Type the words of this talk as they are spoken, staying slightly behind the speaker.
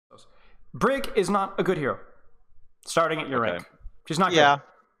Brig is not a good hero. Starting at your rank. She's not good.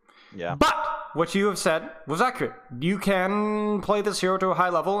 Yeah. But what you have said was accurate. You can play this hero to a high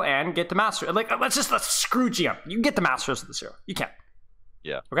level and get the master. Like, let's screw GM. You can get the masters of this hero. You can.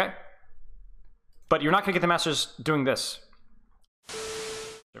 Yeah. Okay? But you're not going to get the masters doing this.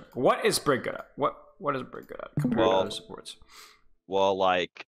 What is Brig good at? What is Brig good at compared to other supports?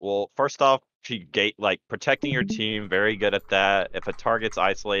 Well, first off, she protecting your team, very good at that. If a target's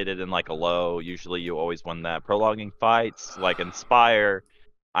isolated in like a low, usually you always win that. Prolonging fights, like Inspire.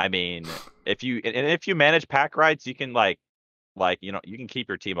 I mean, if you manage pack rights, you can you can keep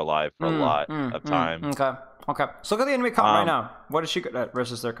your team alive for a lot of time. Okay. So look at the enemy count right now. What is she good at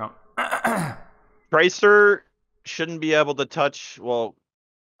versus their count? Tracer shouldn't be able to touch. Well,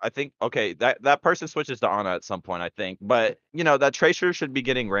 I think that person switches to Ana at some point, I think. But that Tracer should be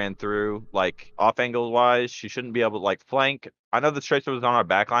getting ran through, like off angle wise. She shouldn't be able to flank. I know the Tracer was on our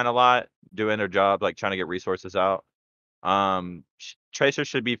backline a lot, doing her job, like trying to get resources out. Tracer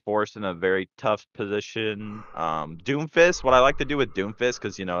should be forced in a very tough position. Doomfist, what I like to do with Doomfist,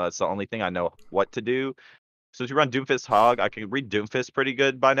 because that's the only thing I know what to do. So if you run Doomfist Hog, I can read Doomfist pretty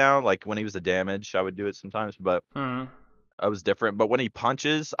good by now. Like when he was a damage, I would do it sometimes, but I was different. But when he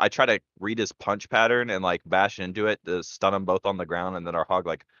punches, I try to read his punch pattern and bash into it to stun them both on the ground, and then our Hog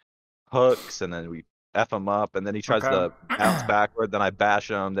hooks, and then we F him up, and then he tries to bounce backward, then I bash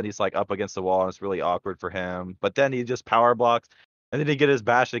him, then he's up against the wall, and it's really awkward for him. But then he just power blocks, and then he get his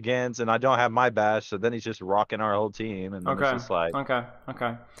bash against, and I don't have my bash, so then he's just rocking our whole team, and then it's just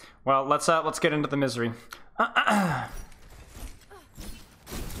okay. Well, let's get into the misery.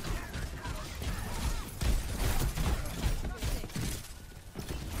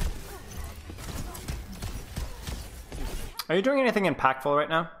 Are you doing anything impactful right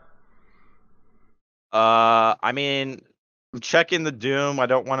now? I mean, checking the Doom. I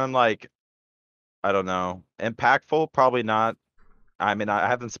don't want him I don't know. Impactful, probably not. I mean, I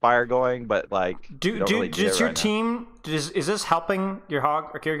have Inspire going, but does your team is this helping your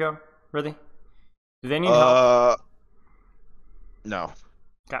Hog or Kiriko? Really? Do they need help? No.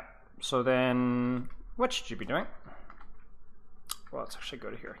 Okay. So then, what should you be doing? Well, let's actually go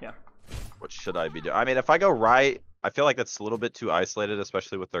to here. Yeah. What should I be doing? I mean, if I go right, I feel like that's a little bit too isolated,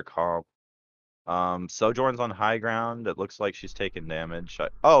 especially with their comp. Sojourn's on high ground. It looks like she's taking damage.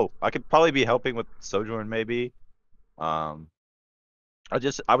 I could probably be helping with Sojourn maybe. I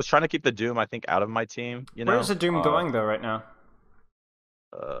was trying to keep the Doom, I think, out of my team. Where's the Doom going though right now?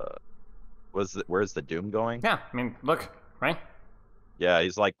 Where's the Doom going? Yeah, I mean, look, right? Yeah,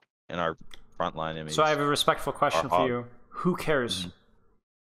 he's in our front line. I mean, so I have a respectful question for you. Who cares?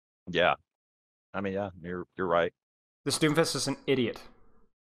 Yeah. I mean, yeah, you're right. This Doomfist is an idiot.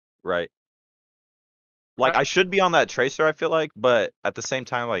 Right. I should be on that Tracer, I feel like, but at the same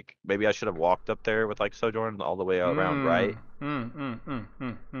time, maybe I should have walked up there with Sojourn all the way around, right?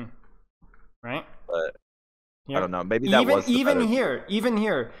 Right. But I don't know. Maybe that was even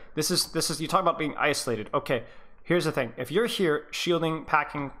here. This is you talk about being isolated. Okay, here's the thing. If you're here shielding,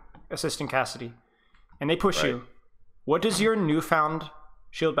 packing, assisting Cassidy, and they push you, what does your newfound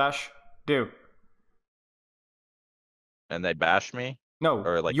shield bash do? And they bash me? No,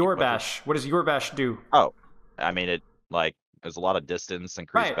 or your bash. What does your bash do? Oh, I mean, it there's a lot of distance,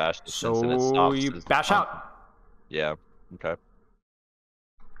 increased bash distance, and it stops. You bash out. Yeah. Okay.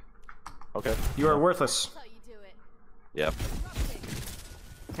 Okay. You are worthless. Yep.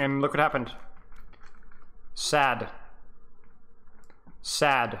 And look what happened. Sad.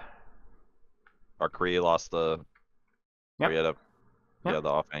 Our Kree lost the. Yep. Yeah, the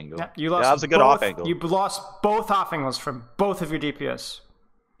off angle. Yeah, you lost. That was a good off angle. You lost both off angles from both of your DPS.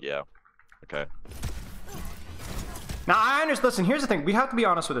 Yeah. Okay. Now I understand. Listen, here's the thing. We have to be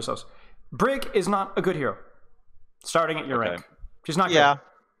honest with ourselves. Brig is not a good hero. Starting at your rank, she's not good.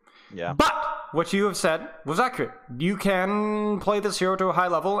 Yeah. But what you have said was accurate. You can play this hero to a high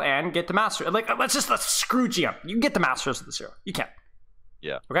level and get the master. Let's screw GM. You can get the masters of this hero. You can.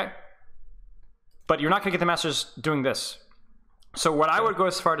 Yeah. Okay. But you're not gonna get the masters doing this. So what I would go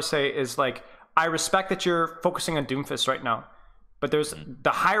as far to say is I respect that you're focusing on Doomfist right now, but there's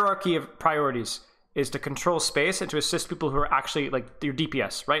the hierarchy of priorities is to control space and to assist people who are actually your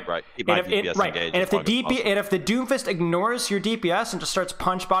DPS, right? Right. Keep my DPS engaged. And if the Doomfist ignores your DPS and just starts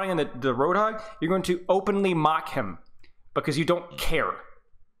punch botting in the Roadhog, you're going to openly mock him because you don't care,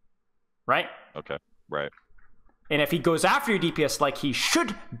 right? Okay. Right. And if he goes after your DPS like he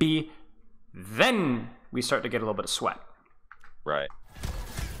should be, then we start to get a little bit of sweat. Right.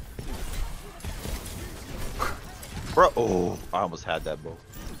 Bro, I almost had that bull.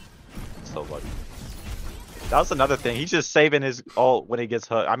 So lucky. That was another thing. He's just saving his ult when he gets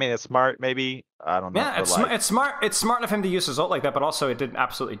hooked. I mean, it's smart, maybe. I don't know. Yeah, it's smart. It's smart of him to use his ult like that, but also it did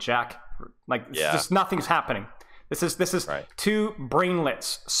absolutely jack. Like, just nothing's happening. This is right. Two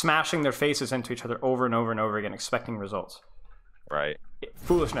brainlets smashing their faces into each other over and over and over again, expecting results. Right.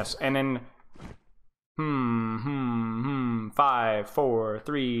 Foolishness. And then 5, 4,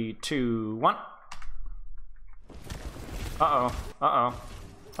 3, 2, 1. Uh-oh.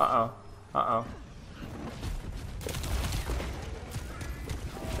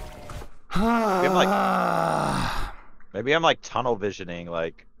 Maybe I'm like tunnel visioning,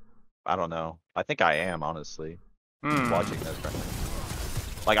 like, I don't know. I think I am, honestly. Watching this right now.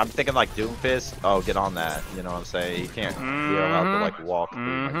 Like, I'm thinking like Doomfist. Oh, get on that. You know what I'm saying? You can't be allowed to like walk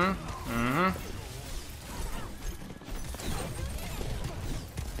through.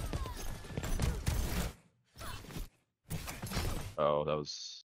 Oh, that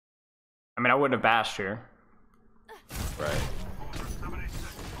was... I mean, I wouldn't have bashed here. Right.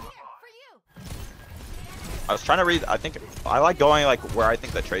 I was trying to read. I think I like going like where I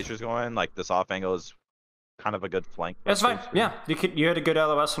think the Tracer's going. Like this off angle is kind of a good flank. That's fine. Yeah, you had a good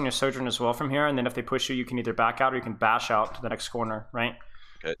LOS on your Sojourn as well from here, and then if they push you, you can either back out or you can bash out to the next corner, right?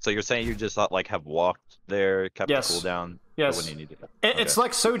 Okay. So you're saying you just like have walked there, kept the cooldown when you needed it. It's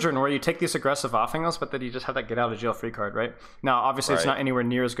like Sojourn where you take these aggressive off angles, but then you just have that get out of jail free card, right? Now, obviously, it's not anywhere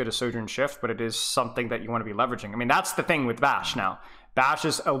near as good as Sojourn Shift, but it is something that you want to be leveraging. I mean, that's the thing with Bash now. Bash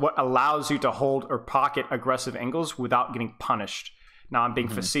is what allows you to hold or pocket aggressive angles without getting punished. Now, I'm being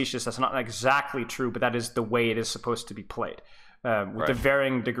facetious. That's not exactly true, but that is the way it is supposed to be played, with the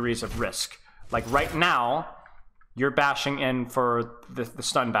varying degrees of risk. Like right now, you're bashing in for the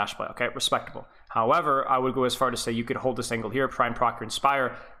stun bash play, okay? Respectable. However, I would go as far to say you could hold this angle here, Prime, Proc,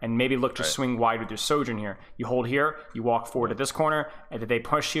 Inspire, and maybe look to swing wide with your Sojourn here. You hold here, you walk forward to this corner, and if they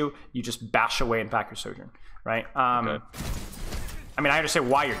push you, you just bash away and back your Sojourn, right? I mean, I understand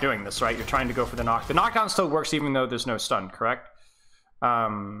why you're doing this, right? You're trying to go for the knock. The knockdown still works even though there's no stun, correct?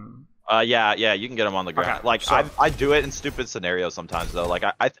 Yeah, you can get them on the ground. Okay, like so, I do it in stupid scenarios sometimes though. Like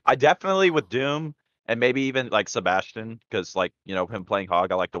I definitely with Doom and maybe even like Sebastian, because like you know him playing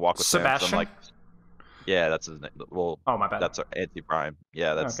Hog, I like to walk with Sebastian. Him, so I'm like, yeah, that's his name. Well, oh my bad. That's our anti-prime.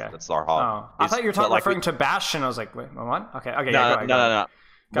 Yeah, that's our Hog. Oh, I thought you were referring to Bastion. I was like, wait, what? Okay, no, yeah, no.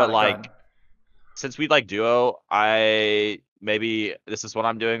 But like, since we like duo, maybe this is what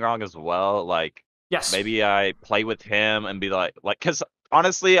I'm doing wrong as well. Like, yes, maybe I play with him and be like, because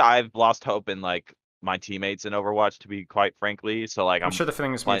honestly, I've lost hope in like my teammates in Overwatch, to be quite frankly. So like, I'm sure the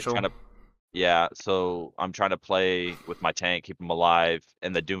feeling is mutual. So I'm trying to play with my tank, keep him alive,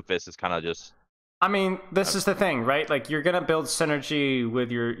 and the Doomfist is kind of just. I mean, this is the thing, right? Like, you're gonna build synergy with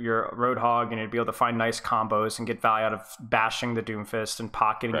your Roadhog, and you'll be able to find nice combos and get value out of bashing the Doomfist and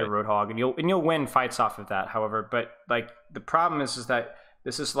pocketing your Roadhog, and you'll win fights off of that. However, but like the problem is that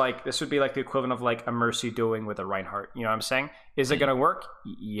this would be like the equivalent of like a Mercy dueling with a Reinhardt. You know what I'm saying? Is it gonna work?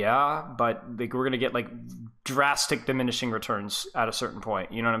 Yeah, but like we're gonna get like drastic diminishing returns at a certain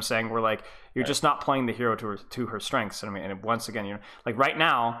point. You know what I'm saying? We're like you're just not playing the hero to her strengths. And I mean, and once again, you know, like right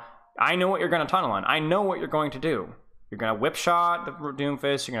now. I know what you're going to tunnel on. I know what you're going to do. You're going to whip shot the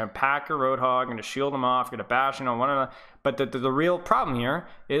Doomfist. You're going to pack your Roadhog. You're going to shield them off. You're going to bash, you know, one of the. But the real problem here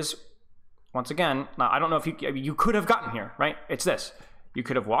is, once again, now I don't know if you could have gotten here, right? It's this. You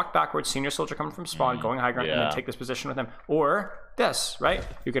could have walked backwards, seen your soldier coming from spawn, going high ground, and then take this position with them. Or this, right?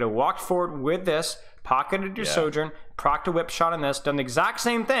 You could have walked forward with this, pocketed your Sojourn, procced a whip shot on this, done the exact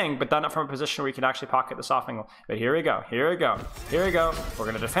same thing, but done it from a position where you could actually pocket the soft angle. But here we go. We're going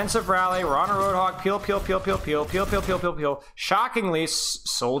to defensive rally. We're on a Roadhog. Peel. Shockingly,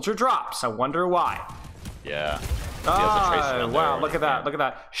 soldier drops. I wonder why. Yeah. Wow, look at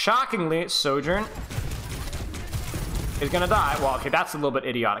that. Shockingly, Sojourn is gonna die. Well, okay, that's a little bit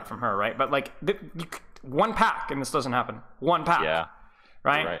idiotic from her, right? But like, one pack, and this doesn't happen. One pack. Yeah.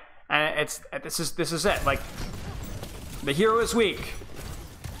 Right. And this is it. Like, the hero is weak,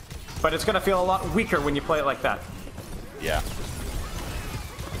 but it's gonna feel a lot weaker when you play it like that. Yeah.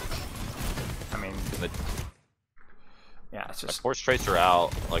 I mean, yeah, it's just. I force Tracer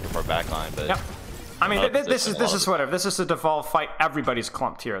out like for backline, but. Yep. I mean, this is whatever. This is the default fight. Everybody's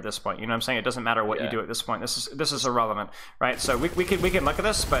clumped here at this point. You know what I'm saying? It doesn't matter what you do at this point. This is irrelevant, right? So we can look at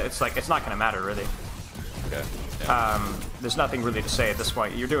this, but it's like it's not going to matter really. Okay. Yeah. There's nothing really to say at this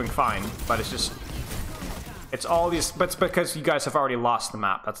point. You're doing fine, but it's all these. But it's because you guys have already lost the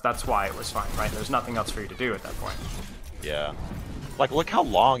map. That's why it was fine, right? There's nothing else for you to do at that point. Yeah. Like, look how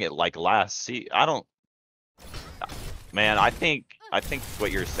long it like lasts. See, Man, I think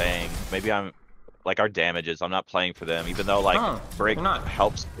what you're saying. Maybe I'm like our damages. I'm not playing for them, even though like No, Brig you're not.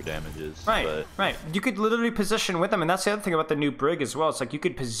 helps for damages. Right, But right. You could literally position with them, and that's the other thing about the new Brig as well. It's like you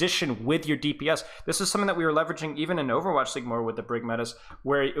could position with your DPS. This is something that we were leveraging even in Overwatch League more with the Brig metas,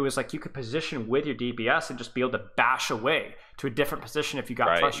 where it was like you could position with your DPS and just be able to bash away to a different position if you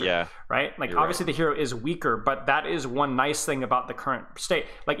got pressure. Yeah. Right? Like You're obviously the hero is weaker, but that is one nice thing about the current state.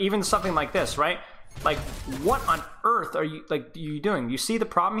 Like even something like this, right? Like, what on earth are you doing? You see the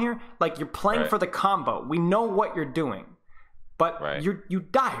problem here? Like, you're playing for the combo. We know what you're doing, but you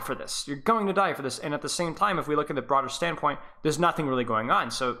die for this. You're going to die for this. And at the same time, if we look at the broader standpoint, there's nothing really going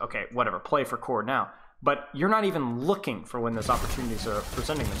on. So, okay, whatever, play for core now. But you're not even looking for when those opportunities are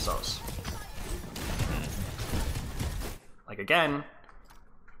presenting themselves. Like again.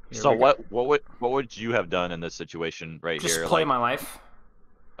 So what would you have done in this situation right just here? Just play like, my life.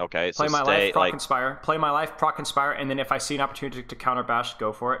 Okay, play so my stay, life, proc inspire. Play my life, proc inspire, and then if I see an opportunity to counter bash,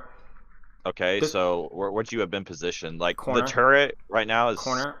 go for it. Okay, so where would you have been positioned? Like corner, the turret right now is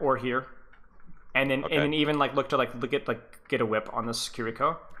corner or here, and then even like look to get a whip on this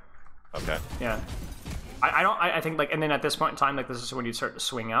Kiriko. Okay. Yeah. I think like, and then at this point in time, like this is when you start to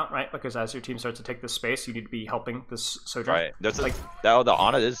swing out, right? Because as your team starts to take this space, you need to be helping this Sojourn. Right. There's like the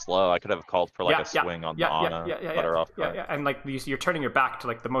Ana is slow. I could have called for like a swing on the Ana. Yeah. And like you're turning your back to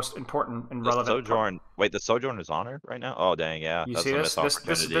like the most important and relevant. Sojourn. Wait, the Sojourn is on her right now? Oh dang, yeah. You see this?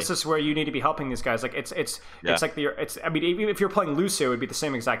 This is where you need to be helping these guys. Like it's like I mean, even if you're playing Lucio, it would be the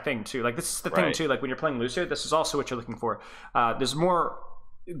same exact thing too. Like this is the thing too. Like when you're playing Lucio, this is also what you're looking for. There's more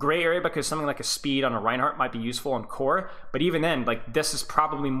gray area because something like a speed on a Reinhardt might be useful on core, but even then, like this is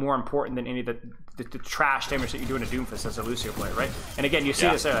probably more important than any of the trash damage that you do in a Doomfist as a Lucio player, right? And again, you see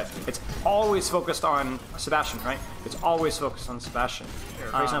this area. It's always focused on Sebastian, right? It's always focused on Sebastian.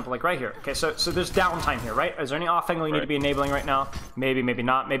 For example, like right here. Okay, so there's downtime here, right? Is there any off angle you need to be enabling right now? Maybe, maybe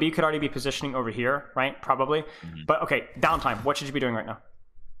not. Maybe you could already be positioning over here, right? Probably. But okay, downtime. What should you be doing right now?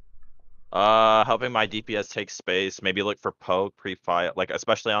 Helping my DPS take space, maybe look for poke pre-fight, like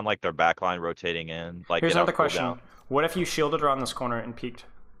especially on like their backline rotating in. Like here's another question: what if you shielded around this corner and peeked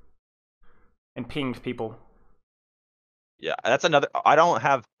and pinged people? Yeah, that's another. I don't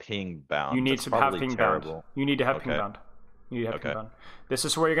have ping bound. You need to have ping bound. You need to have ping bound. You need to have ping bound. This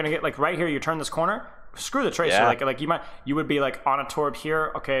is where you're gonna get like right here. You turn this corner. Screw the tracer. Like you would be like on a torb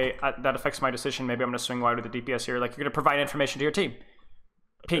here. Okay, that affects my decision. Maybe I'm gonna swing wide with the DPS here. Like you're gonna provide information to your team.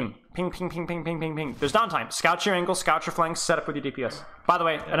 Ping, ping, ping, ping, ping, ping, ping, ping. There's downtime. Scout your angle, scout your flanks, set up with your DPS. By the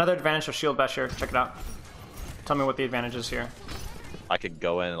way, another advantage of shield bash here. Check it out. Tell me what the advantage is here. I could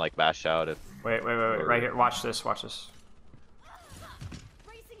go in and like bash out if. Wait. Right here. Watch this. Watch this.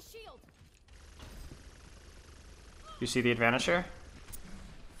 You see the advantage here?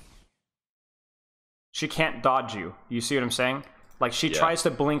 She can't dodge you. You see what I'm saying? Like, she tries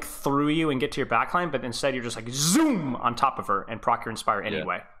to blink through you and get to your backline, but instead you're just like, zoom on top of her and proc your inspire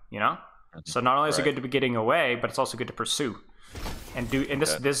anyway, you know? So not only is it good to be getting away, but it's also good to pursue. And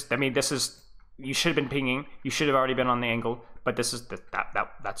this is, you should have been pinging, you should have already been on the angle, but this is,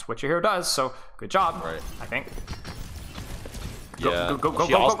 that's what your hero does, so good job, I think. Go.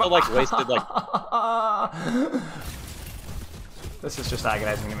 She also, like, wasted, like... This is just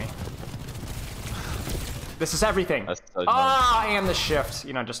agonizing to me. This is everything. So and the shift.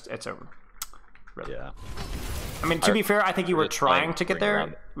 You know, just it's over. Really. Yeah. I mean, to be fair, I think you were trying to get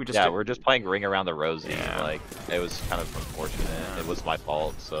there. We're just playing Ring Around the Rosie. Like it was kind of unfortunate. It was my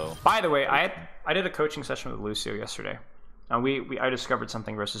fault. So. By the way, I did a coaching session with Lucio yesterday, and I discovered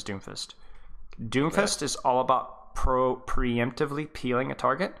something versus Doomfist. Doomfist is all about preemptively peeling a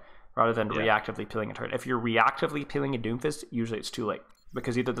target rather than reactively peeling a target. If you're reactively peeling a Doomfist, usually it's too late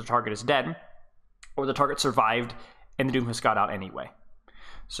because either the target is dead, or the target survived and the Doomfist got out anyway.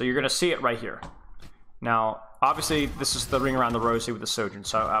 So you're going to see it right here. Now, obviously, this is the Ring Around the Rosie with the Sojourn,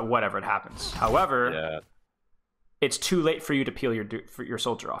 so whatever, it happens. However, it's too late for you to peel your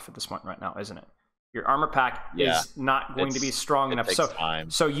soldier off at this point right now, isn't it? Your armor pack is not going to be strong enough.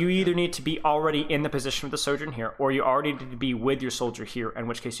 So you either need to be already in the position with the Sojourn here, or you already need to be with your soldier here, in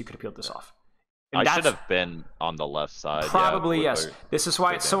which case you could have peeled this off. And I should have been on the left side. Probably, yes. This is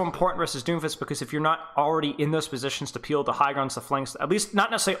why it's so important versus Doomfist, because if you're not already in those positions to peel the high grounds, the flanks, at least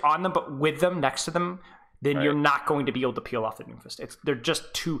not necessarily on them, but with them, next to them, then you're not going to be able to peel off the Doomfist. They're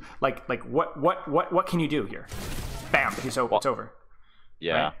just too, like what can you do here? Bam, it's over.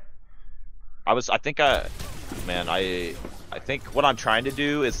 Yeah. Right? I think what I'm trying to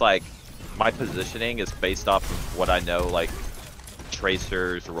do is, like, my positioning is based off of what I know, like,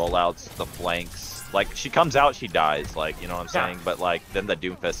 tracers, rollouts, the flanks. Like, she comes out, she dies, like, you know what I'm saying? But, like, then the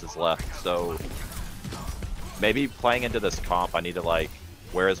Doomfist is left, so maybe playing into this comp, I need to, like,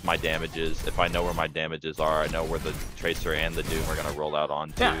 where is my damages? If I know where my damages are, I know where the Tracer and the Doom are gonna roll out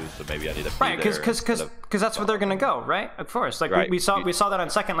onto. Yeah. So maybe I need to right, because that's where they're gonna go, right? Of course, like right. we saw that on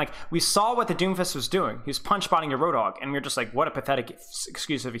second. Like we saw what the Doomfist was doing. He was punch spotting your Roadhog, and we were just like, what a pathetic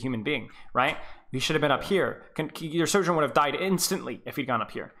excuse of a human being, right? He should have been up here. Your Sojourn would have died instantly if he'd gone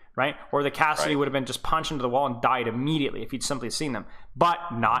up here, right? Or the Cassidy would have been just punched into the wall and died immediately if he'd simply seen them. But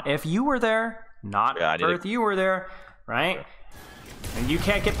not if you were there. Not if you were there, right? And you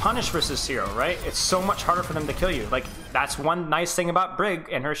can't get punished versus Zero, right? It's so much harder for them to kill you. Like, that's one nice thing about Brig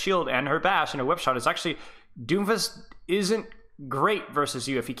and her shield and her bash and her whip shot is actually Doomfist isn't great versus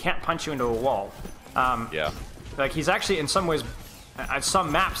you if he can't punch you into a wall. Like, he's actually, in some ways, at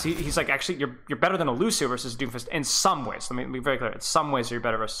some maps, he's like, actually, you're better than a Lucio versus Doomfist in some ways. Let me be very clear. In some ways, you're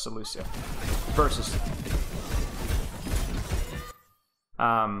better versus a Lucio.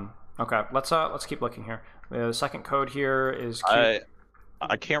 Okay, let's keep looking here. The second code here is I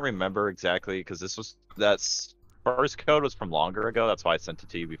can't remember exactly because that first code was from longer ago. That's why I sent it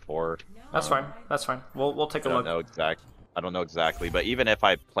to you before. That's fine. That's fine. We'll take a look. I don't know exactly, but even if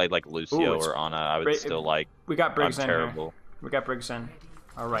I played like Lucio or Ana, I would still like. We got Briggs in terrible. Here. We got Briggs in.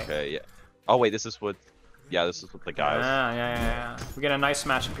 All right. Okay. Yeah. Oh wait, this is with the guys. Yeah. We get a nice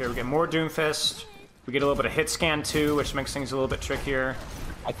matchup here. We get more Doomfist. We get a little bit of hit scan too, which makes things a little bit trickier.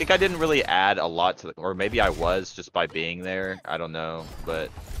 I think I didn't really add a lot to or maybe I was just by being there. I don't know, but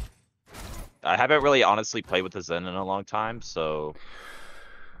I haven't really honestly played with the Zen in a long time, so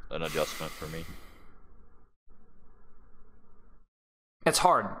an adjustment for me. It's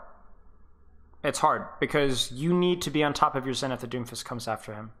hard. It's hard because you need to be on top of your Zen if the Doomfist comes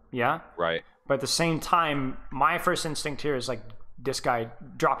after him. Yeah? Right. But at the same time, my first instinct here is like, this guy,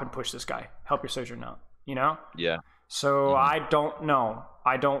 drop and push this guy. Help your Sojourn out. You know? Yeah. So I don't know.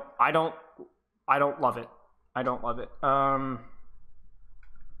 I don't love it. I don't love it.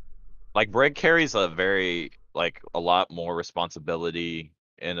 Like Brig carries a a lot more responsibility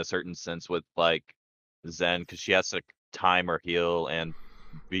in a certain sense with like Zen because she has to time or heal and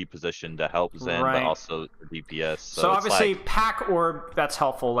be positioned to help Zen, but also for DPS. So obviously pack orb, that's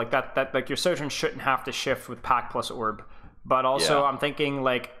helpful. Like that like your Sojourn shouldn't have to shift with pack plus orb. But also, I'm thinking,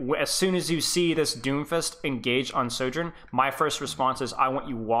 like, as soon as you see this Doomfist engage on Sojourn, my first response is I want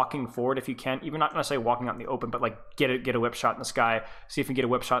you walking forward if you can. Even not necessarily walking out in the open, but, like, get a whip shot in the sky. See if you can get a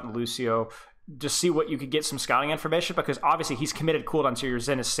whip shot in Lucio. Just see what you could get some scouting information, because obviously he's committed cooldown, so your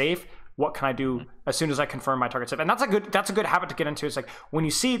Zen is safe. What can I do as soon as I confirm my target safe? And that's a good habit to get into. It's like, when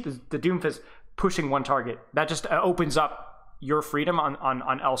you see the Doomfist pushing one target, that just opens up your freedom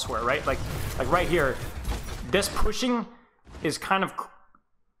on elsewhere, right? Like right here, this pushing is kind of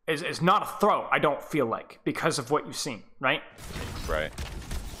is not a throw, I don't feel like, because of what you've seen, right? Right.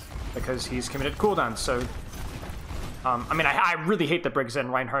 Because he's committed cooldown, so I mean, I really hate the Briggs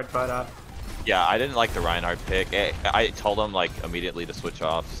and Reinhardt, but yeah, I didn't like the Reinhardt pick. I told him like immediately to switch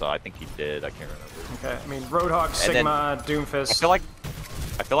off, so I think he did. I can't remember. Okay, I mean, Roadhog, Sigma, Doomfist.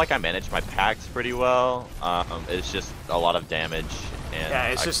 I feel like I managed my packs pretty well. It's just a lot of damage. And yeah,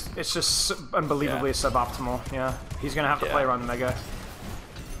 it's just unbelievably suboptimal. Yeah, he's gonna have to play around the Mega.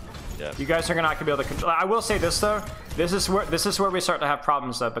 Yeah. You guys are not gonna be able to control. I will say this though. This is where we start to have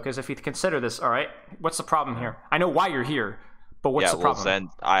problems though, because if you consider this, all right, what's the problem here? I know why you're here, but what's the problem? Zen,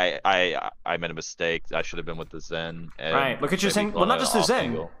 I made a mistake. I should have been with the Zen. And right. Look at your Zen. Well, not just the Zen,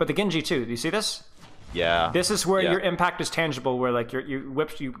 angle. But the Genji too. Do you see this? Yeah. This is where your impact is tangible, where like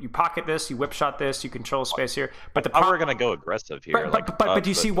you pocket this, you whip shot this, you control space here. But we're gonna go aggressive here. But do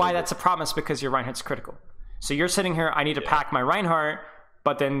you see why that's a problem? It's because your Reinhardt's critical. So you're sitting here, I need to pack my Reinhardt,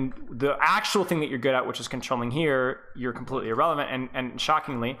 but then the actual thing that you're good at, which is controlling here, you're completely irrelevant. And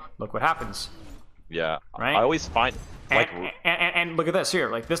shockingly, look what happens. Yeah. Right. I always find like and look at this here.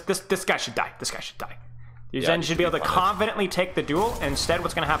 Like this guy should die. This guy should die. Your Zen should be able to confidently take the duel. And instead,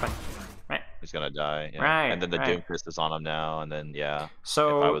 what's gonna happen? Right. He's gonna die. Yeah. Right. And then the Doomfist is on him now, and then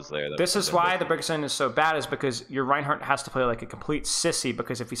So if I was there, this is why the Brigson is so bad, is because your Reinhardt has to play like a complete sissy,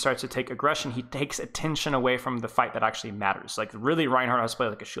 because if he starts to take aggression, he takes attention away from the fight that actually matters. Like really, Reinhardt has to play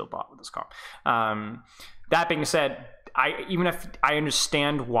like a shield bot with this comp. That being said, even if I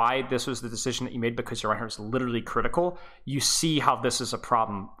understand why this was the decision that you made, because your Reinhardt is literally critical, you see how this is a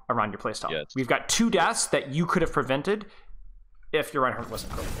problem around your playstyle. Yeah, we've got 2 deaths that you could have prevented if your Reinhardt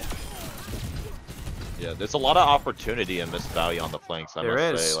wasn't critical. Yeah, there's a lot of opportunity in missed value on the flanks. I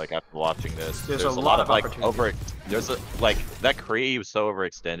must say, like after watching this, there's a lot of like that Kree was so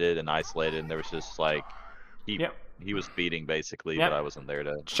overextended and isolated, and there was just like he was feeding basically, but I wasn't there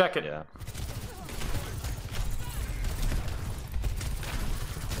to check it. Yeah.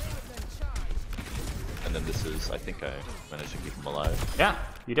 and then this is, I think I managed to keep him alive. Yeah,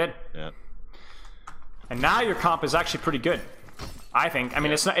 you did. Yeah. And now your comp is actually pretty good, I think. I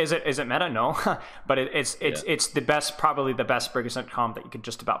mean, it's not. Is it meta? No, but it's the best, probably the best Brigitte comp that you could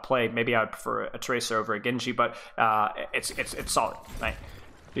just about play. Maybe I would prefer a Tracer over a Genji, but it's solid, right?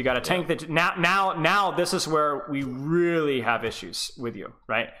 You got a tank that now this is where we really have issues with you,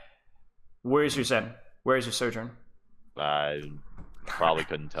 right? Where's your Zen? Where's your Sojourn? I probably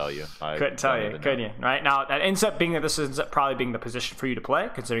couldn't tell you. Couldn't tell you, couldn't you? Right now, that ends up being this ends up probably being the position for you to play,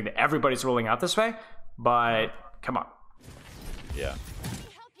 considering that everybody's rolling out this way. But come on. Yeah.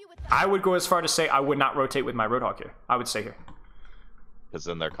 I would go as far to say I would not rotate with my Roadhog here. I would stay here. Because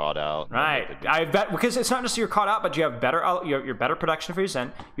then they're caught out. Right. I bet because it's not just you're caught out, but you have better your better protection for your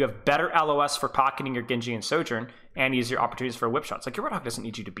Zen. You have better LOS for pocketing your Genji and Sojourn, and easier opportunities for whip shots. Like your Roadhog doesn't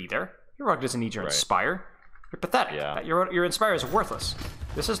need you to be there. Your Roadhog doesn't need your Inspire. You're pathetic. Yeah. Your Inspire is worthless.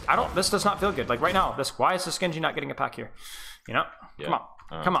 This does not feel good. Like right now, why is this Genji not getting a pack here? You know? Yeah.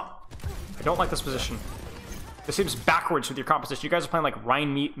 Come on. I don't like this position. This seems backwards with your composition. You guys are playing like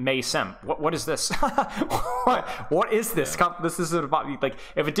Ryan May Sem. What is this? what is this? Yeah. This is about like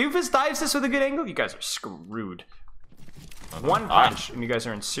if a doofus dives this with a good angle, you guys are screwed. One punch and you guys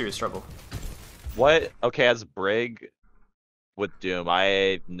are in serious trouble. What? Okay, as Brig with Doom,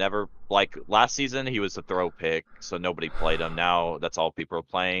 I never like last season he was a throw pick, so nobody played him. Now that's all people are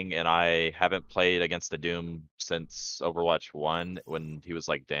playing, and I haven't played against the Doom since Overwatch 1 when he was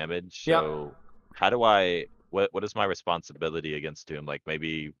like damaged. So how do I? What is my responsibility against Doom? Like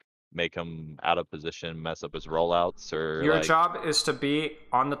maybe make him out of position, mess up his rollouts, or your like... job is to be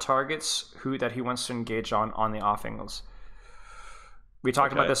on the targets that he wants to engage on the off angles. We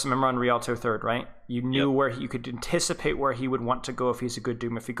talked about this, remember, on Rialto 3rd, right? You knew where you could anticipate where he would want to go if he's a good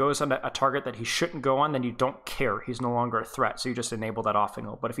Doom. If he goes on a target that he shouldn't go on, then you don't care. He's no longer a threat, so you just enable that off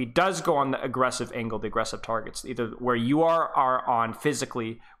angle. But if he does go on the aggressive angle, the aggressive targets, either where you are on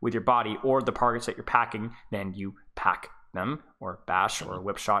physically with your body or the targets that you're packing, then you pack them or bash or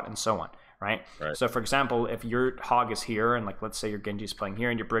whip shot and so on, right? So for example, if your Hog is here and like let's say your Genji's playing here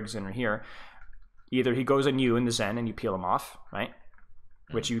and your Brig's in here, either he goes on you in the Zen and you peel him off, right?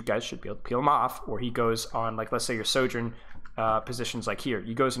 Which you guys should be able to peel him off, or he goes on, like, let's say your Sojourn positions like here.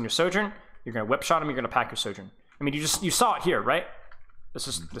 You goes in your Sojourn, you're going to whip shot him, you're going to pack your Sojourn. I mean, you saw it here, right? This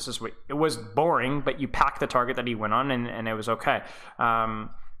is what, it was boring, but you packed the target that he went on, and it was okay.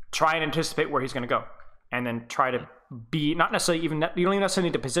 Try and anticipate where he's going to go, and then try to be, not necessarily even, you don't even necessarily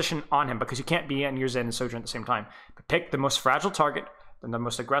need to position on him, because you can't be in your Zen and Sojourn at the same time. But pick the most fragile target, then the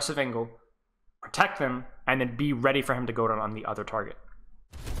most aggressive angle, protect them, and then be ready for him to go down on the other target.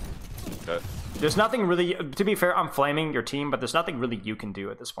 Okay. There's nothing really, to be fair, I'm flaming your team, but there's nothing really you can do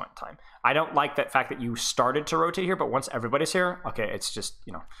at this point in time. I don't like that fact that you started to rotate here, but once everybody's here, okay, it's just,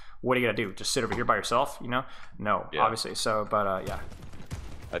 you know, what are you gonna do? Just sit over here by yourself, you know? No, obviously. So, but yeah.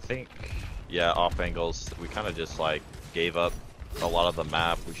 I think, off angles, we kind of just like gave up a lot of the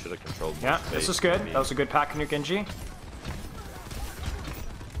map. We should have controlled more space. This is good. That was a good pack in your Genji.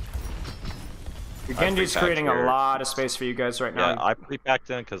 Your Genji's creating a lot of space for you guys right now. Yeah, I pre-packed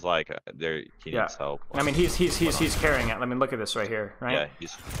him because like he needs help. I mean, he's carrying it. I mean, look at this right here, right? Yeah,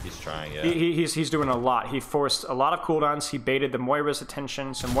 he's trying. Yeah, he's doing a lot. He forced a lot of cooldowns. He baited the Moira's attention,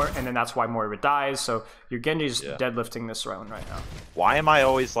 and then that's why Moira dies. So your Genji's deadlifting this round right now. Why am I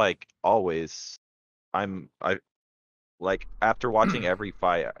always like after watching every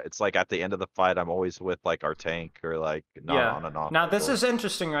fight, it's like at the end of the fight, I'm always with like our tank or like not on and off. Now this is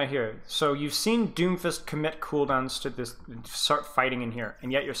interesting right here. So you've seen Doomfist commit cooldowns to this, start fighting in here,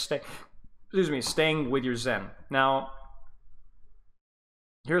 and yet you're staying with your Zen. Now,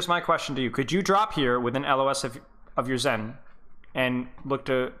 here's my question to you: could you drop here with an LOS of your Zen and look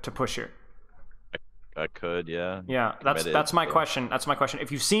to push here? I could, yeah. Yeah, that's my question. That's my question.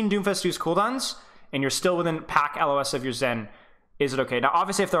 If you've seen Doomfist use cooldowns, and you're still within pack LOS of your Zen, is it okay? Now,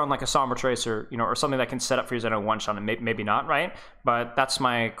 obviously, if they're on like a Somber Tracer, you know, or something that can set up for your Zen on one shot, and maybe not, right? But that's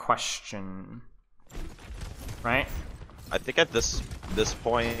my question, right? I think at this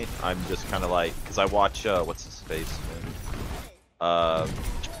point, I'm just kind of like, because I watch, what's his face? What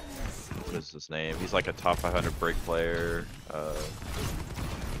is his name? He's like a top 500 Brig player.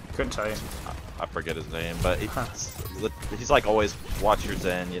 Couldn't tell you. I forget his name, but he's like always watch your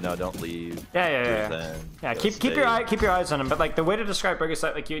Zen, you know, don't leave. Yeah. Keep your eyes on him. But like the way to describe Brig is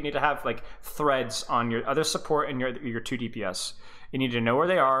that like you need to have like threads on your other support and your 2 DPS. You need to know where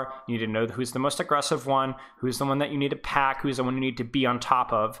they are. You need to know who's the most aggressive one, who's the one that you need to pack, who's the one you need to be on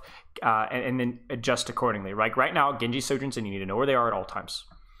top of, and then adjust accordingly. Like right now, Genji Sojourns, and you need to know where they are at all times.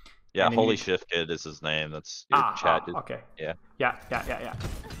 Yeah, Holy Shift Kid is his name. That's your chat. Okay. Yeah. Yeah.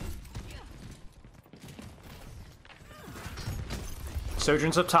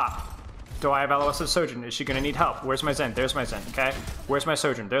 Sojourn's up top. Do I have LOS of Sojourn? Is she gonna need help? Where's my Zen? There's my Zen, okay? Where's my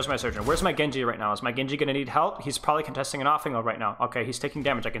Sojourn? There's my Sojourn. Where's my Genji right now? Is my Genji gonna need help? He's probably contesting an off-angle right now. Okay, he's taking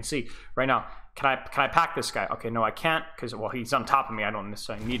damage, I can see right now. Can I pack this guy? Okay, no, I can't, because, well, he's on top of me. I don't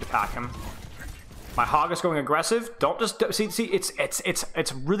necessarily need to pack him. My Hog is going aggressive. Don't just, see,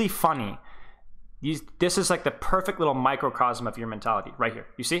 it's really funny. This is like the perfect little microcosm of your mentality right here.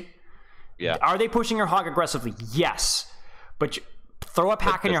 You see? Yeah. Are they pushing your Hog aggressively? Yes. But throw a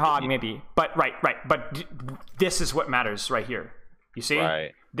pack in your Hog, maybe. But right. But this is what matters right here. You see?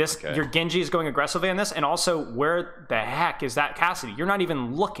 Right. Your Genji is going aggressively on this, and also where the heck is that Cassidy? You're not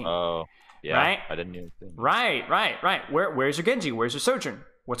even looking. Oh, yeah. Right? I didn't even think. Right. Where's your Genji? Where's your Sojourn?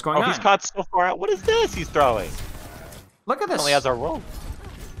 What's going on? Oh, he's caught so far out. What is this he's throwing? Look at this. He only has our roll.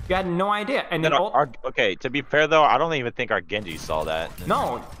 You had no idea. And then okay, to be fair though, I don't even think our Genji saw that.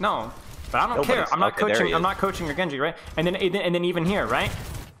 No. But I don't care. I'm not coaching. I'm not coaching your Genji, right? And then even here, right?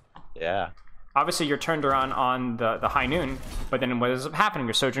 Yeah. Obviously, you're turned around on the high noon, but then what ends up happening?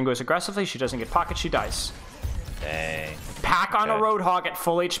 Your Sojourn goes aggressively. She doesn't get pocket. She dies. Dang. Pack on a Roadhog at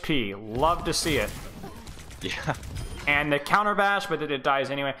full HP. Love to see it. Yeah. And the counter bash, but it dies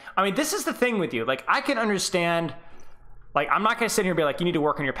anyway. I mean, this is the thing with you. Like, I can understand. Like, I'm not going to sit here and be like, you need to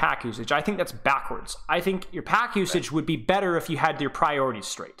work on your pack usage. I think that's backwards. I think your pack usage would be better if you had your priorities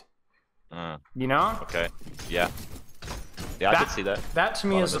straight. You know? Okay. Yeah. Yeah, I could see that. That to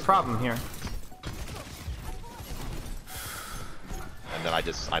me is the problem here. And then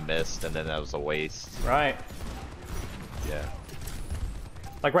I missed, and then that was a waste. Right. Yeah.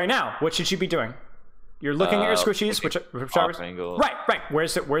 Like right now, what should you be doing? You're looking at your squishies, which off angle. Right.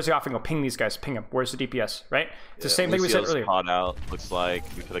 Where's the off angle? Ping these guys. Ping them. Where's the DPS? Right. It's the same thing we said earlier. Caught out. Looks like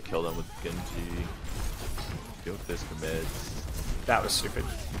we could have killed him with Genji. Go this commits. That was stupid.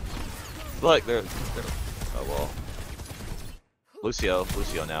 Look, they're oh well. Lucio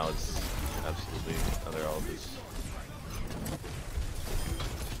now is absolutely they're all just.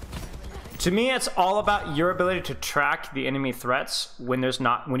 To me, it's all about your ability to track the enemy threats when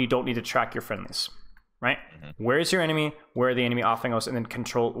you don't need to track your friendlies. Right? Where's your enemy? Where are the enemy off angles? And then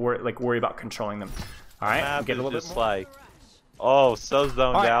worry about controlling them. All right. Get a little bit more. Like, oh, so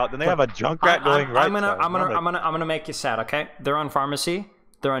zoned out. Then they have a Junkrat going right. I'm gonna make you sad. Okay? They're on Pharmacy.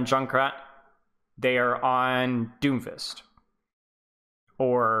 They're on Junkrat. They are on Doomfist.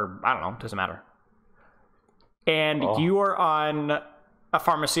 Or I don't know. Doesn't matter. And you are on a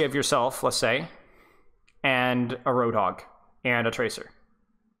Pharmacy of yourself, let's say, and a Roadhog and a Tracer.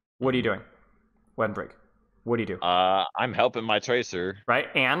 What are you doing? BRIG. What do you do? I'm helping my Tracer. Right,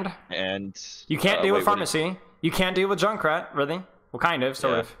 and you can't deal with Pharmacy. You can't deal with Junkrat, really. Well, kind of,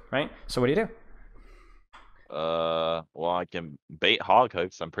 sort of, right? So what do you do? Well, I can bait hog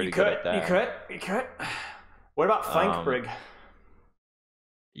hooks. I'm pretty good at that. You could. What about flank BRIG?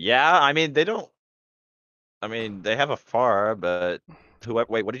 Yeah, I mean they don't. I mean they have a far, but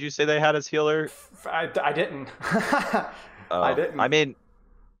wait, what did you say they had as healer? I didn't. I didn't. I mean.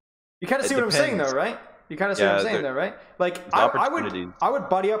 You kind of see what I'm saying, though, right? You kind of see what I'm saying, though, right? Like, I would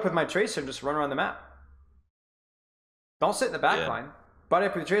buddy up with my Tracer and just run around the map. Don't sit in the back line. Buddy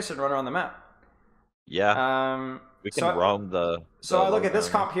up with your Tracer and run around the map. Yeah. We can roam the... So I look at this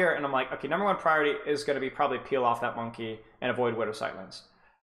comp here, and I'm like, okay, number one priority is going to be probably peel off that monkey and avoid Widow sightlines.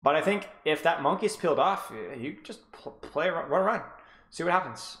 But I think if that monkey's peeled off, you just run around. See what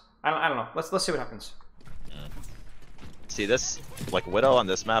happens. I don't know. Let's see what happens. See this, like Widow on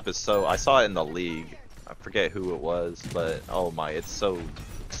this map is so, I saw it in the league, I forget who it was, but oh my, it's so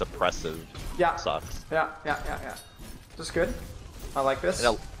suppressive. Yeah. It sucks. Yeah. This is good. I like this.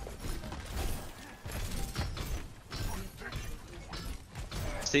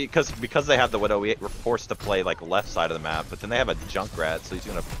 See, because they have the Widow, we're forced to play like left side of the map, but then they have a Junkrat, so he's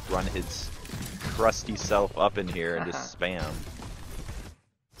gonna run his crusty self up in here and just spam.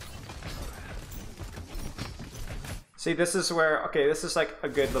 See, this is where, okay, this is like a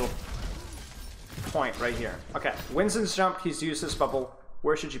good little point right here. Okay, Winston's jumped, he's used his bubble.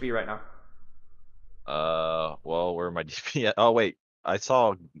 Where should you be right now? Well, where am I DP? Oh, wait, I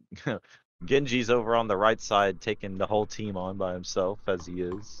saw Genji's over on the right side taking the whole team on by himself, as he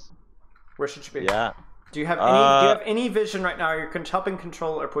is. Where should you be? Yeah. Do you have any vision right now? You're helping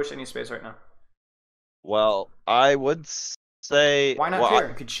control or push any space right now? Well, I would say... Why not here?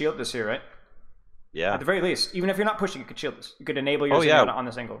 You could shield this here, right? Yeah. At the very least, even if you're not pushing, you could shield this. You could enable your zoom on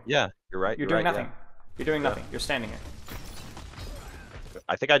this angle. Yeah, you're right. You're doing nothing. Yeah. You're doing nothing. You're standing here.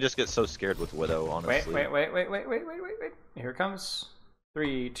 I think I just get so scared with Widow, honestly. Wait. Here it comes.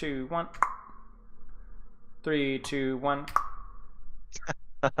 3, 2, 1. 3, 2, 1.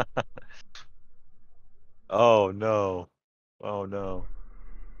 Oh no. Oh no.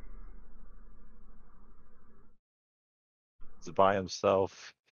 He's by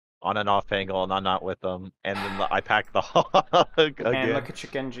himself on an off angle, and I'm not with him. And then I pack the hog again. And look at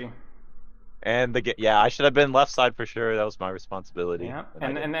your Genji. And yeah, I should have been left side for sure. That was my responsibility. Yeah,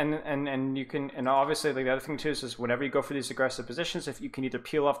 and you can, and obviously like, the other thing too is whenever you go for these aggressive positions, if you can either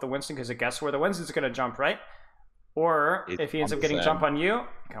peel off the Winston because guess where the Winston's going to jump, right? Or if he ends up getting jump on you, you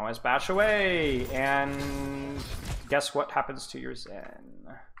can always bash away. And guess what happens to your Zen?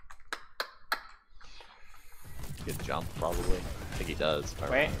 Get jumped probably. I think he does.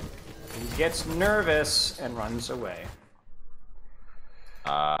 Wait, he gets nervous and runs away.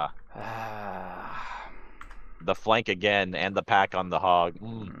 The flank again and the pack on the hog.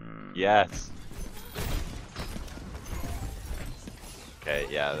 Yes. Okay,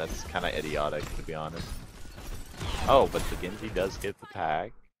 yeah, that's kind of idiotic to be honest. Oh, but the Genji does get the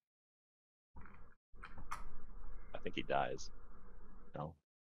pack. I think he dies. No.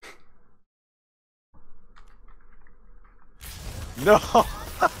 No!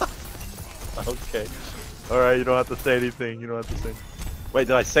 Okay. Alright, you don't have to say anything. You don't have to say. Wait,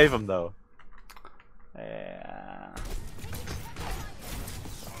 did I save him though? Yeah.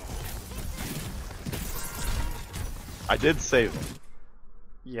 I did save him.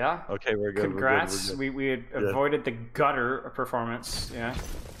 Yeah. Okay, we're good. Congrats. We're good. We had avoided the gutter performance. Yeah.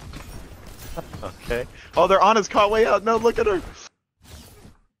 Okay. Oh, their Ana's caught way out. No, look at her.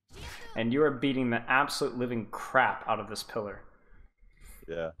 And you are beating the absolute living crap out of this pillar.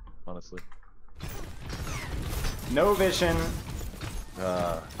 Yeah, honestly. No vision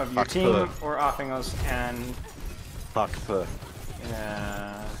of your team or Offingos, and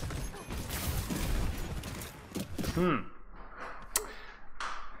yeah. Do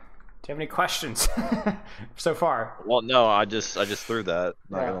you have any questions so far? Well, no, I just threw that.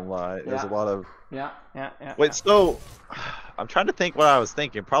 Not gonna lie. There's a lot of. Yeah. Wait, so I'm trying to think what I was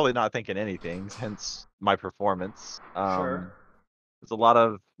thinking. Probably not thinking anything, hence my performance. Sure. There's a lot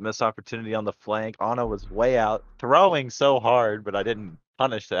of missed opportunity on the flank. Ana was way out, throwing so hard, but I didn't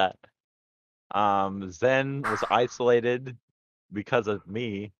punish that. Zen was isolated because of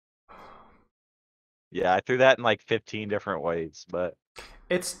me. Yeah, I threw that in like 15 different ways, but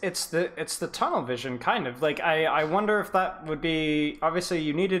it's the tunnel vision kind of. Like I wonder if that would be, obviously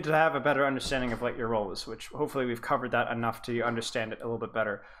you needed to have a better understanding of what your role is, which hopefully we've covered that enough to understand it a little bit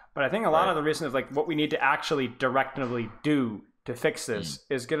better. But I think a lot of the reason of like what we need to actually directionally do to fix this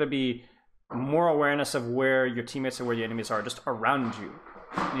is going to be more awareness of where your teammates and where the enemies are just around you,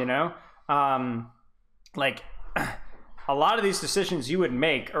 you know? Like a lot of these decisions you would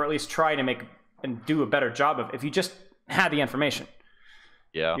make, or at least try to make and do a better job of, if you just had the information.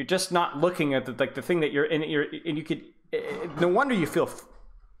 Yeah. You're just not looking at the thing that you're in, and you could, no wonder you feel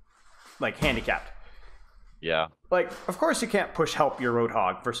like handicapped. Yeah. Like, of course you can't push help your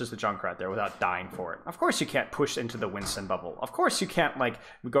Roadhog versus the Junkrat there without dying for it. Of course you can't push into the Winston bubble. Of course you can't, like,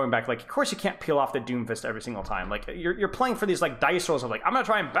 going back, like, of course you can't peel off the Doomfist every single time. Like, you're playing for these, like, dice rolls of, like, I'm gonna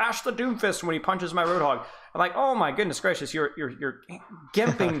try and bash the Doomfist when he punches my Roadhog. I'm like, oh my goodness gracious, you're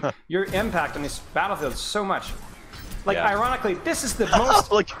gimping your impact on this battlefield so much. Like, ironically, this is the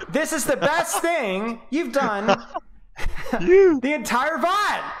most, this is the best thing you've done the entire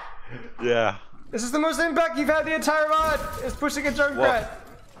VOD. Yeah. This is the most impact you've had the entire VOD, is pushing a Junkrat.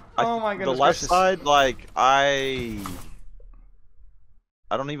 Oh my goodness. The left side, like, I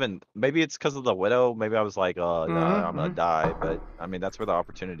don't even, maybe it's because of the Widow. Maybe I was like, oh, no, I'm going to die. But, I mean, that's where the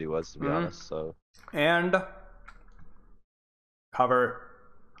opportunity was, to be honest. So. And cover.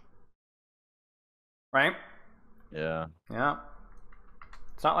 Right? Yeah. Yeah.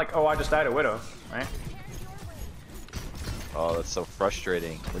 It's not like, oh, I just died a Widow, right? Oh, that's so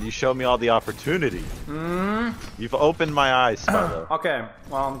frustrating. When you show me all the opportunity. You've opened my eyes, Spilo. Okay,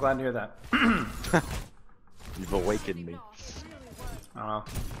 well, I'm glad to hear that. You've awakened me.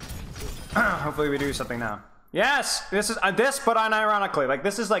 Hopefully we do something now. Yes! This is, but unironically, like,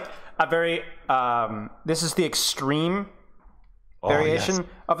 this is like a very, this is the extreme variation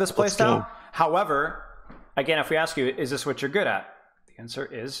of this playstyle. However, again, if we ask you, is this what you're good at? The answer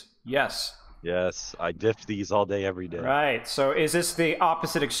is yes. Yes, I diff these all day, every day. Right. So is this the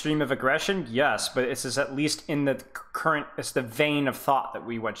opposite extreme of aggression? Yes, but this is at least in the current, it's the vein of thought that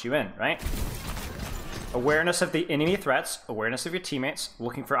we want you in, right? Awareness of the enemy threats, awareness of your teammates,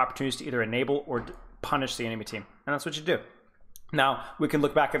 looking for opportunities to either enable or punish the enemy team. And that's what you do. Now, we can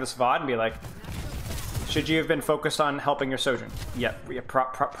look back at this VOD and be like, should you have been focused on helping your Sojourn? Yeah,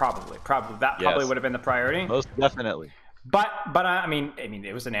 probably. That probably would have been the priority. Most definitely. But I mean,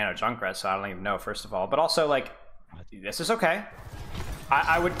 it was a nano Junkrat, so I don't even know, first of all. But also, like, this is okay.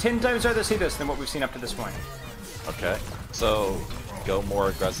 I would 10 times rather see this than what we've seen up to this point. Okay. So go more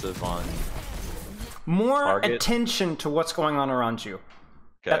aggressive on more target. attention to what's going on around you.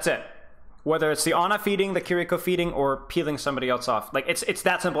 Okay. That's it. Whether it's the Ana feeding, the Kiriko feeding, or peeling somebody else off. Like, it's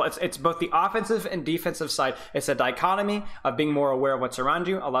that simple. It's both the offensive and defensive side. It's a dichotomy of being more aware of what's around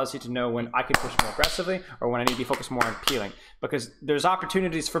you, allows you to know when I can push more aggressively or when I need to be focused more on peeling. Because there's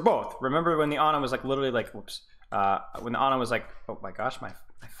opportunities for both. Remember when the Ana was like literally like, whoops. When the Ana was like, oh my gosh, my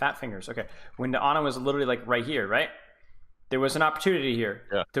fat fingers. Okay. When the Ana was literally like right here, right? There was an opportunity here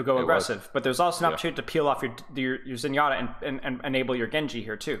to go aggressive. But there's also an opportunity to peel off your Zenyatta and enable your Genji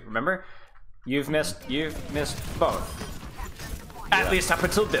here too. Remember? You've missed both. At least up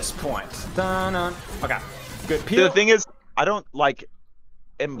until this point. Dun-dun. Okay. Good peel. The thing is, I don't like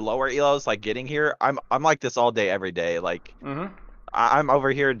in lower elos like getting here. I'm like this all day every day. Like I'm over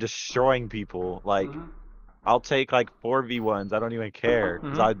here destroying people. Like I'll take like 4v1s. I don't even care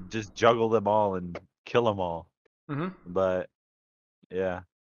because I just juggle them all and kill them all. But yeah.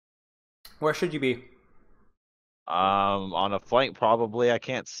 Where should you be? On a flank probably. I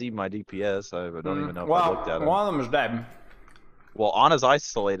can't see my DPS. I don't even know if I looked at him. One of them is dead. Well, Ana's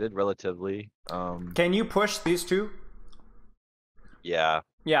isolated relatively. Can you push these two? Yeah.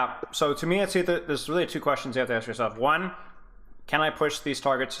 Yeah. So to me, it's either there's really two questions you have to ask yourself. One, can I push these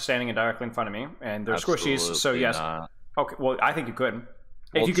targets standing directly in front of me? And they're squishies, so yes. Not. Okay. Well, I think you could.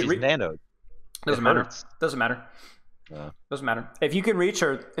 Well, if you could nanoed. Doesn't matter. Doesn't matter. Yeah. Doesn't matter. If you can reach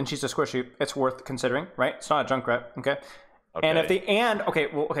her and she's a squishy, it's worth considering, right? It's not a Junkrat, okay? And if the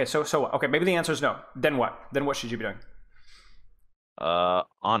okay, maybe the answer is no. Then what? Then what should you be doing?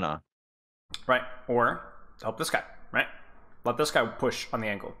 Ana. Right. Or help this guy, right? Let this guy push on the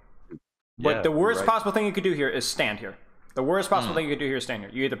angle. But the worst possible thing you could do here is stand here. The worst possible thing you could do here is stand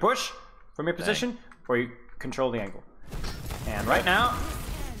here. You either push from your position or you control the angle. And right now,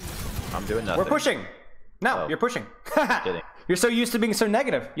 I'm doing nothing. we're pushing. No, you're pushing. Kidding. You're so used to being so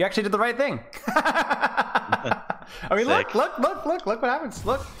negative. You actually did the right thing. I mean, look what happens.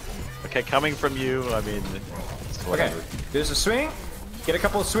 Look. Okay, coming from you, I mean, it's whatever. Okay, there's a swing. Get a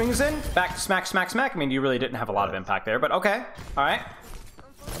couple of swings in. Back to smack, smack, smack. I mean, you really didn't have a lot of impact there, but okay. All right.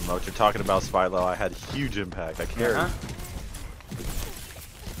 I don't know what you're talking about, Spilo. I had huge impact. I carried.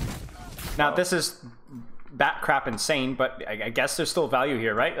 Now, this is bat crap insane, but I guess there's still value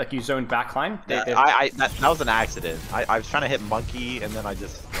here, right? Like you zoned backline. That was an accident. I was trying to hit monkey and then I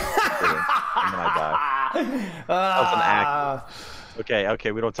just didn't, and then I died. That was an accident.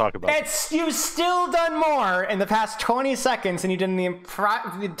 Okay, we don't talk about it. You've still done more in the past 20 seconds than you did in the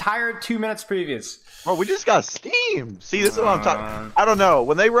entire 2 minutes previous. Bro, we just got steamed. See, this is what I'm talking. I don't know.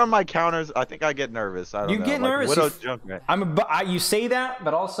 When they run my counters, I think I get nervous. I don't know. You get nervous. Junkrat. You say that,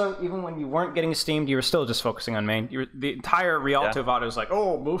 but also even when you weren't getting steamed, you were still just focusing on main. The entire Rialto VOD was like,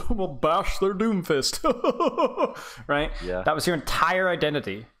 oh, we'll bash their Doomfist, right? Yeah. That was your entire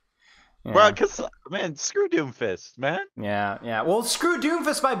identity. Yeah. Bro, because, man, screw Doomfist, man. Yeah. Well, screw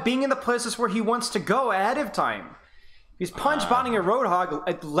Doomfist by being in the places where he wants to go ahead of time. He's punch bonding a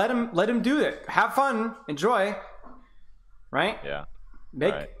Roadhog. Let him do it. Have fun. Enjoy. Right? Yeah.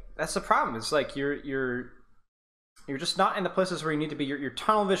 That's the problem. It's like you're just not in the places where you need to be. You're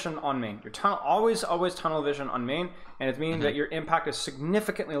tunnel vision on main. You're always tunnel vision on main, and it's meaning that your impact is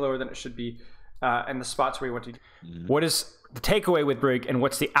significantly lower than it should be in the spots where you want to. What is the takeaway with Brig, and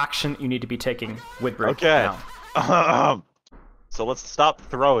what's the action you need to be taking with Brig now? So let's stop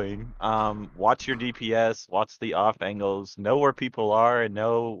throwing. Watch your DPS, watch the off angles, know where people are, and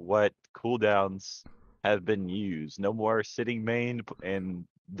know what cooldowns have been used. No more sitting main and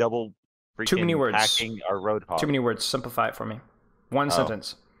double freaking Too many words. hacking our Roadhog. Too many words. Simplify it for me. One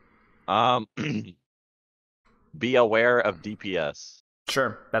sentence. Be aware of DPS.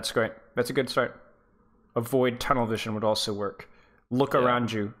 Sure, that's great. That's a good start. Avoid tunnel vision would also work. Look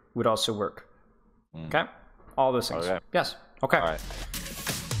around you would also work. Okay? All those things. Okay. Yes. Okay. All right.